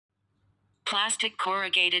Plastic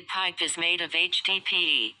corrugated pipe is made of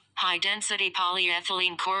HDPE, high-density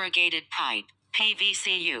polyethylene corrugated pipe,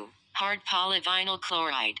 PVC-U, hard polyvinyl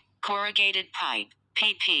chloride, corrugated pipe,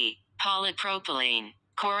 PP, polypropylene,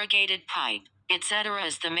 corrugated pipe, etc.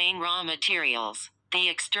 as the main raw materials. The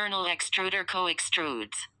external extruder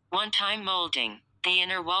co-extrudes. One-time molding. The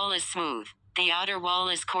inner wall is smooth, the outer wall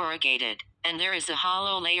is corrugated, and there is a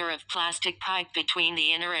hollow layer of plastic pipe between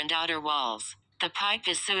the inner and outer walls. The pipe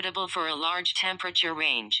is suitable for a large temperature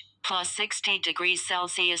range, plus 60 degrees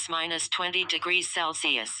Celsius minus 20 degrees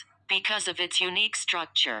Celsius. Because of its unique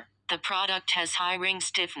structure, the product has high ring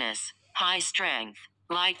stiffness, high strength,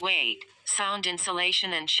 lightweight, sound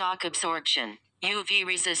insulation and shock absorption, UV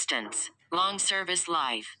resistance, long service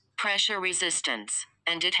life, pressure resistance,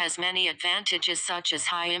 and it has many advantages such as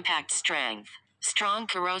high impact strength, strong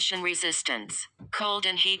corrosion resistance, cold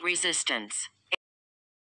and heat resistance,